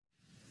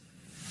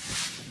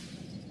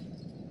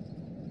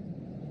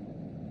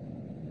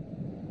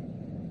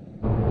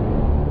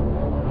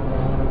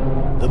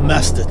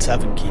Master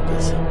Tavern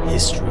Keeper's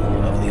History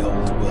of the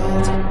Old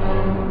World.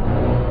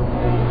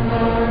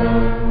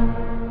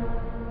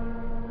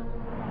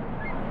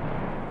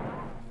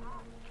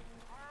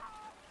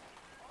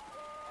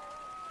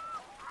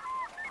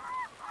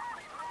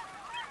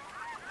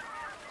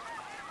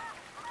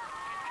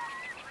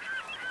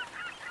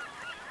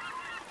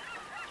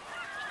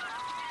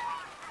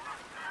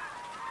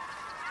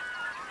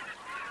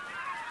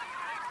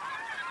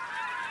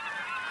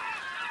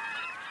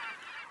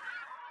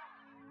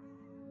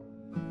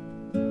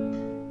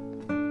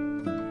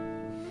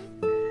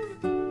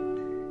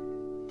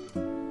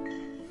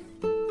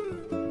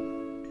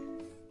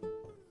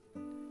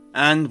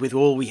 And with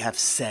all we have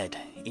said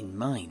in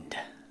mind,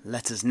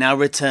 let us now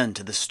return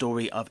to the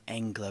story of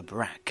Engla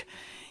Brack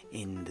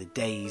in the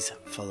days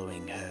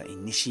following her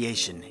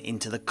initiation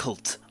into the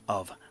cult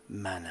of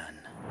Manann.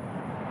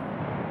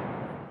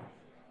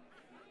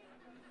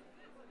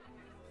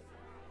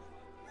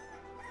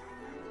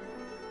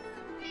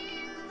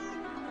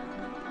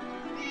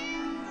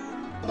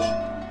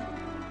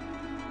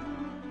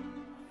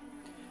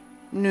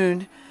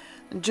 Noon.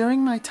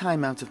 During my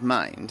time out of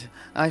mind,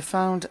 I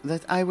found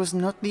that I was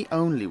not the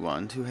only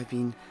one to have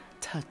been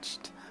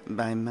touched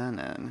by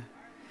Manann.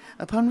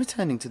 Upon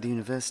returning to the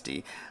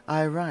university,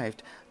 I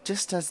arrived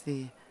just as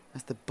the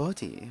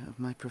body of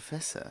my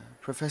Professor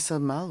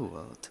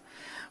Malwald,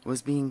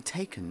 was being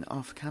taken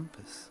off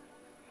campus.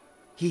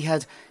 He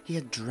had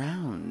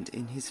drowned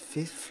in his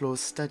fifth-floor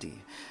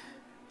study.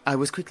 I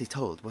was quickly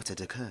told what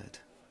had occurred.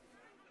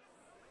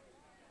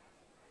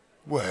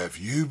 Where have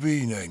you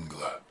been,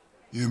 Engla?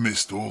 You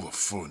missed all the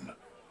fun.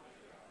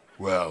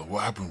 Well,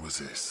 what happened was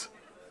this.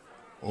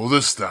 All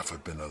the staff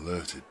had been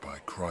alerted by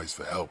cries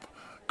for help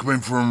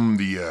coming from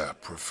the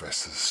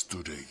professor's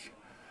study.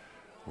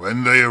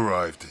 When they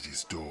arrived at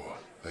his door,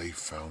 they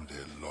found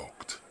it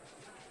locked.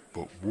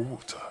 But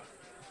water,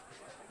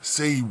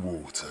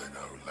 seawater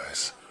no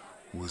less,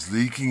 was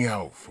leaking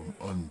out from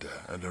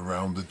under and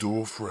around the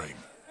door frame.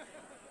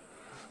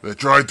 They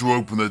tried to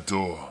open the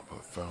door,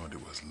 but found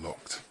it was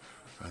locked,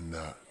 and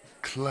that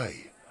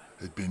clay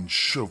had been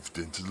shoved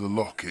into the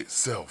lock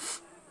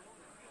itself.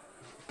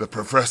 The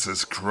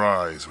professor's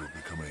cries were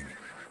becoming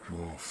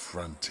more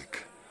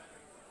frantic.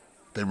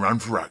 They ran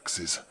for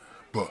axes,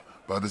 but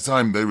by the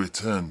time they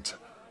returned,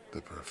 the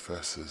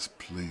professor's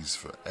pleas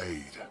for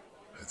aid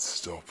had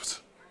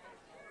stopped.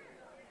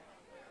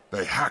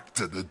 They hacked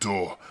at the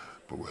door,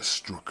 but were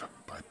struck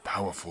by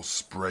powerful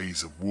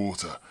sprays of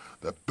water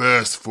that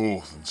burst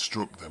forth and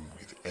struck them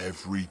with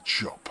every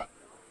chop.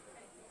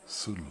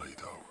 Suddenly,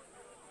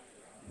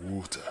 though,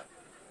 water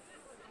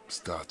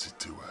started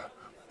to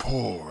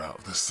pour out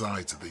of the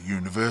sides of the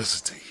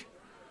university.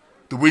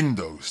 The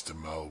windows to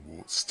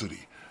Malwald's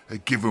study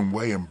had given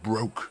way and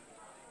broke,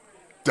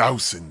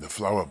 dousing the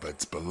flower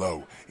beds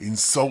below in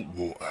salt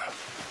water.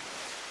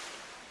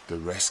 The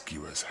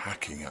rescuers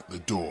hacking at the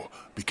door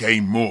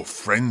became more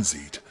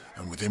frenzied,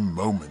 and within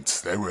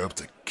moments they were able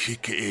to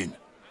kick it in.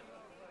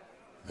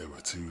 They were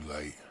too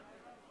late.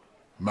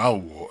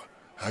 Malwald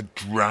had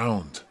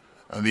drowned,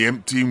 and the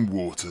emptying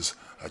waters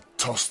had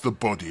tossed the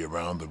body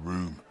around the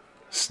room,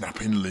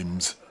 snapping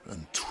limbs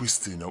and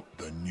twisting up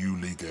the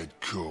newly dead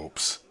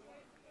corpse.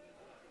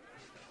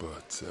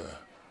 But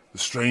the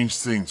strange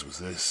thing was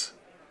this.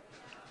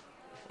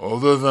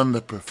 Other than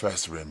the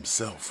professor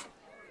himself,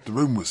 the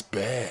room was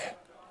bare.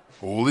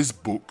 All his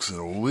books and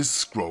all his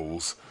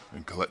scrolls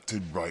and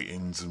collected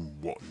writings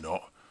and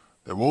whatnot,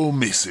 they were all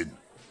missing.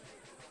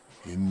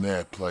 In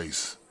their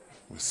place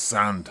was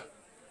sand,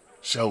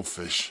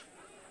 shellfish,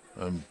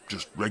 and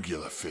just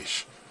regular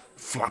fish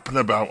flapping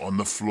about on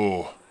the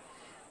floor,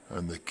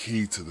 and the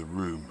key to the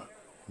room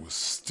was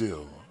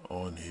still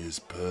on his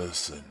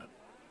person.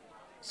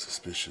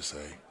 Suspicious,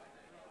 eh?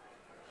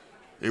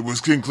 It was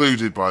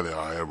concluded by the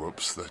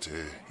higher-ups that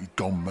he'd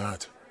gone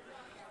mad,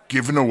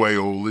 given away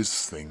all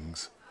his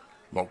things,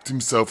 locked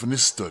himself in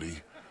his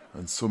study,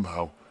 and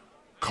somehow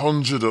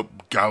conjured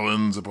up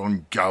gallons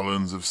upon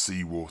gallons of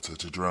seawater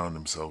to drown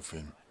himself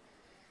in.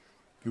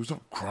 He was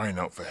not crying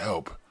out for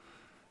help.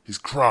 His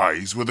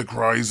cries were the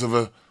cries of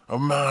a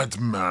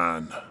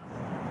madman.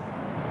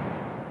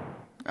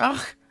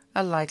 Ach,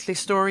 a likely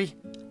story.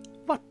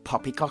 What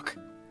poppycock.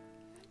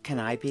 Can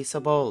I be so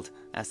bold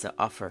as to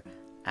offer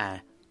a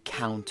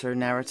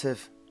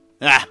counter-narrative?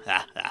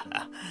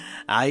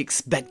 I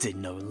expected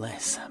no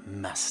less,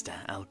 Master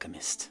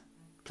Alchemist.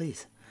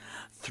 Please.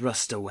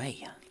 Thrust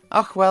away.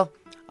 Och, well,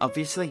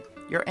 obviously,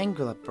 your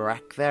Engla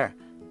Brack there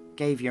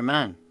gave your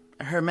man,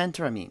 her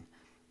mentor I mean,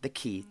 the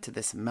key to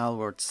this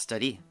Malward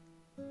study.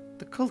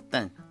 The cult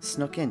then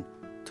snuck in,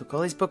 took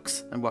all his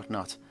books and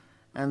whatnot,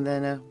 and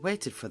then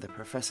waited for the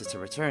professor to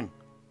return.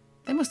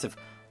 They must have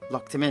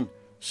locked him in,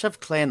 shoved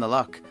clay in the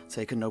lock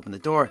so he couldn't open the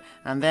door,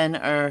 and then,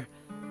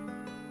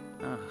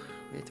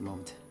 wait a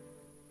moment,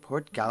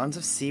 poured gallons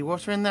of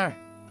seawater in there.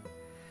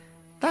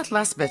 That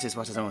last bit is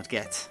what I don't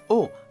get.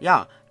 Oh,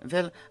 yeah,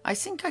 well, I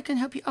think I can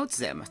help you out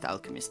there, Master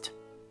Alchemist.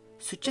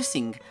 Such a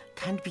thing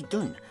can be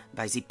done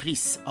by the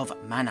priests of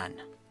Manann.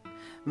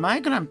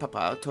 My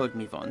grandpapa told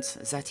me once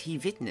that he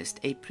witnessed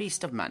a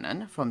priest of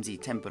Manann from the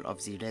Temple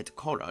of the Red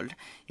Coral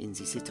in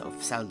the city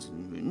of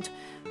Salzmund,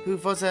 who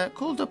was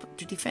called up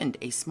to defend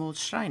a small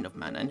shrine of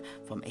Manann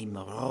from a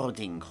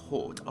marauding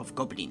horde of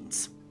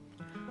goblins.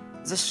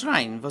 The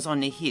shrine was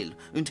on a hill,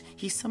 and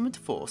he summoned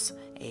forth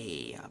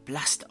a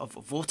blast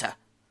of water,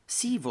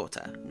 sea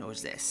water, no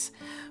less,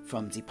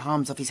 from the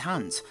palms of his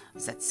hands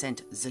that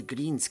sent the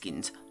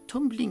greenskins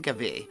tumbling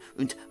away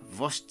and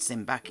washed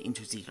them back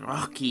into the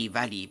rocky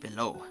valley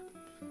below.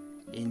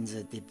 In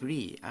the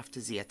debris after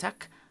the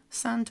attack,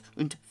 sand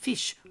and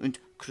fish and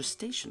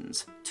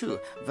crustaceans, too,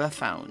 were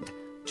found,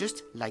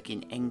 just like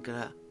in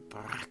Engla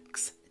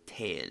Brack's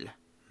tale.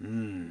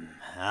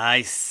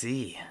 I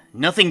see.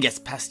 Nothing gets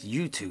past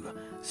you two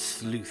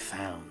sleuth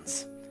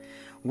hounds.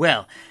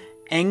 Well,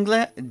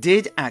 Engla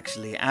did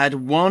actually add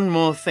one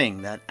more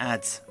thing that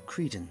adds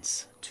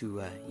credence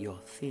to your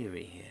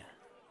theory here.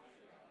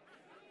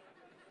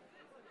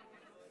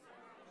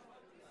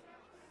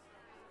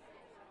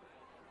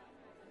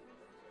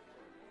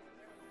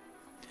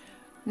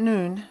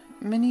 Noon,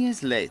 many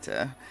years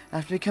later,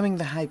 after becoming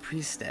the high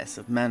priestess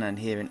of Manann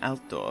here in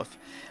Altdorf,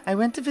 I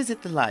went to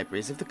visit the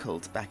libraries of the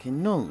cult back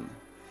in Nuln.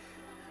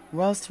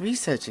 Whilst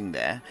researching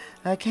there,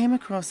 I came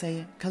across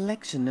a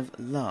collection of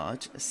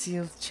large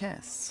sealed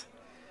chests.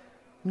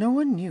 No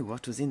one knew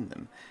what was in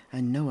them,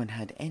 and no one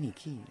had any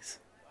keys.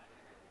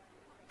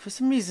 For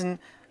some reason,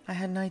 I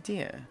had an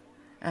idea,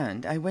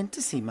 and I went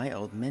to see my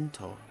old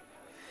mentor.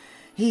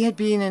 He had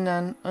been in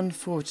an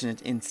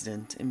unfortunate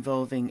incident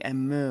involving a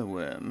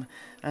mealworm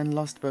and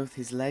lost both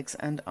his legs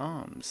and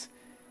arms.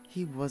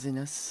 He was in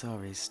a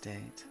sorry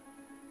state.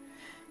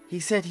 He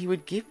said he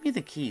would give me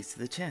the keys to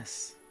the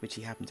chests, which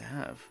he happened to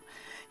have,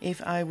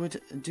 if I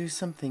would do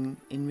something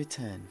in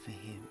return for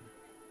him.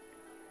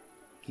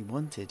 He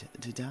wanted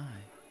to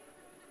die.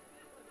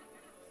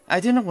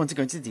 I do not want to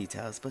go into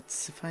details, but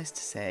suffice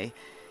to say,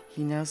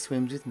 he now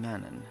swims with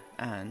Manann,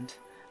 and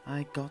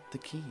I got the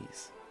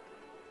keys.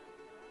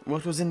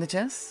 What was in the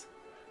chest?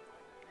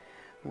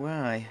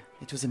 Why,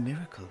 it was a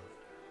miracle.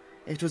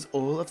 It was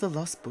all of the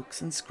lost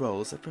books and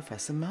scrolls of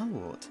Professor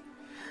Malwart.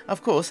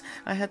 Of course,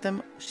 I had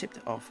them shipped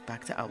off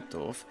back to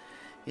Altdorf.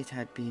 It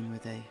had been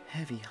with a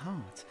heavy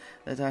heart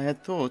that I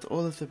had thought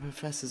all of the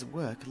professor's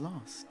work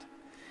lost.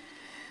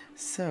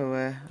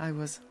 So I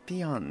was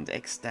beyond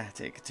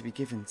ecstatic to be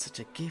given such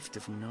a gift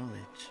of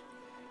knowledge.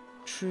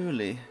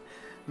 Truly,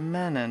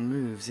 Manann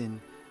moves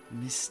in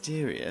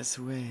mysterious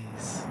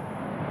ways.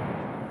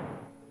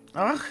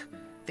 Ugh,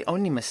 the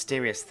only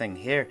mysterious thing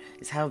here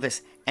is how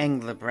this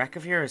Engla Brack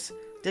of yours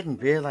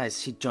didn't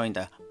realize she'd joined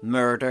a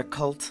murder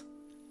cult.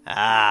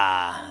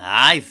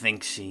 I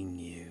think she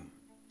knew.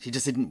 She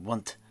just didn't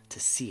want to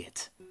see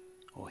it,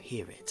 or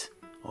hear it,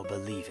 or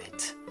believe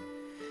it.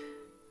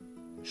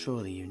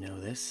 Surely you know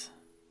this.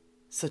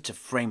 Such a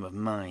frame of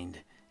mind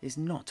is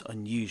not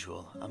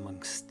unusual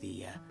amongst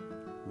the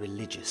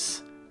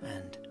religious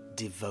and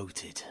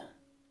devoted.